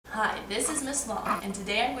this is Miss Long, and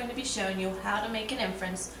today I'm going to be showing you how to make an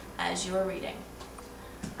inference as you are reading.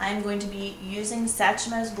 I'm going to be using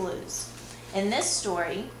Satchmo's Blues. In this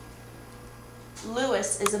story,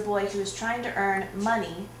 Lewis is a boy who is trying to earn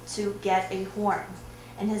money to get a horn,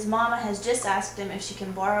 and his mama has just asked him if she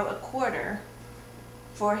can borrow a quarter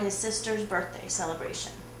for his sister's birthday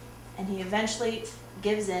celebration, and he eventually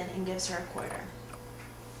gives in and gives her a quarter.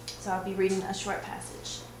 So I'll be reading a short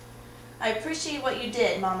passage. "I appreciate what you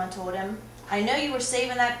did," Mama told him. "I know you were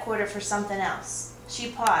saving that quarter for something else."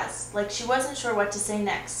 She paused, like she wasn't sure what to say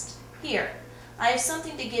next. "Here, I have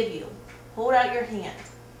something to give you. Hold out your hand."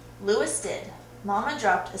 Lewis did. Mama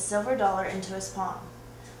dropped a silver dollar into his palm.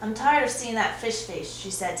 "I'm tired of seeing that fish face,"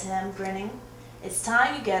 she said to him, grinning. "It's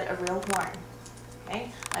time you get a real horn."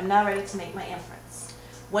 Okay, I'm now ready to make my inference.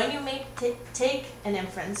 When you take an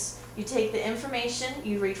inference, you take the information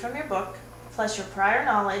you read from your book, plus your prior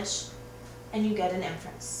knowledge, and you get an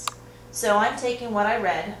inference. So I'm taking what I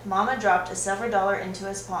read. Mama dropped a silver dollar into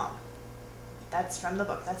his palm. That's from the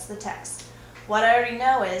book, that's the text. What I already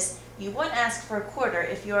know is you wouldn't ask for a quarter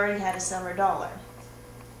if you already had a silver dollar.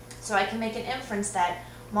 So I can make an inference that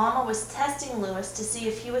Mama was testing Lewis to see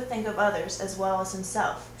if he would think of others as well as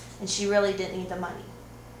himself, and she really didn't need the money.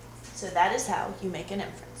 So that is how you make an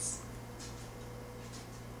inference.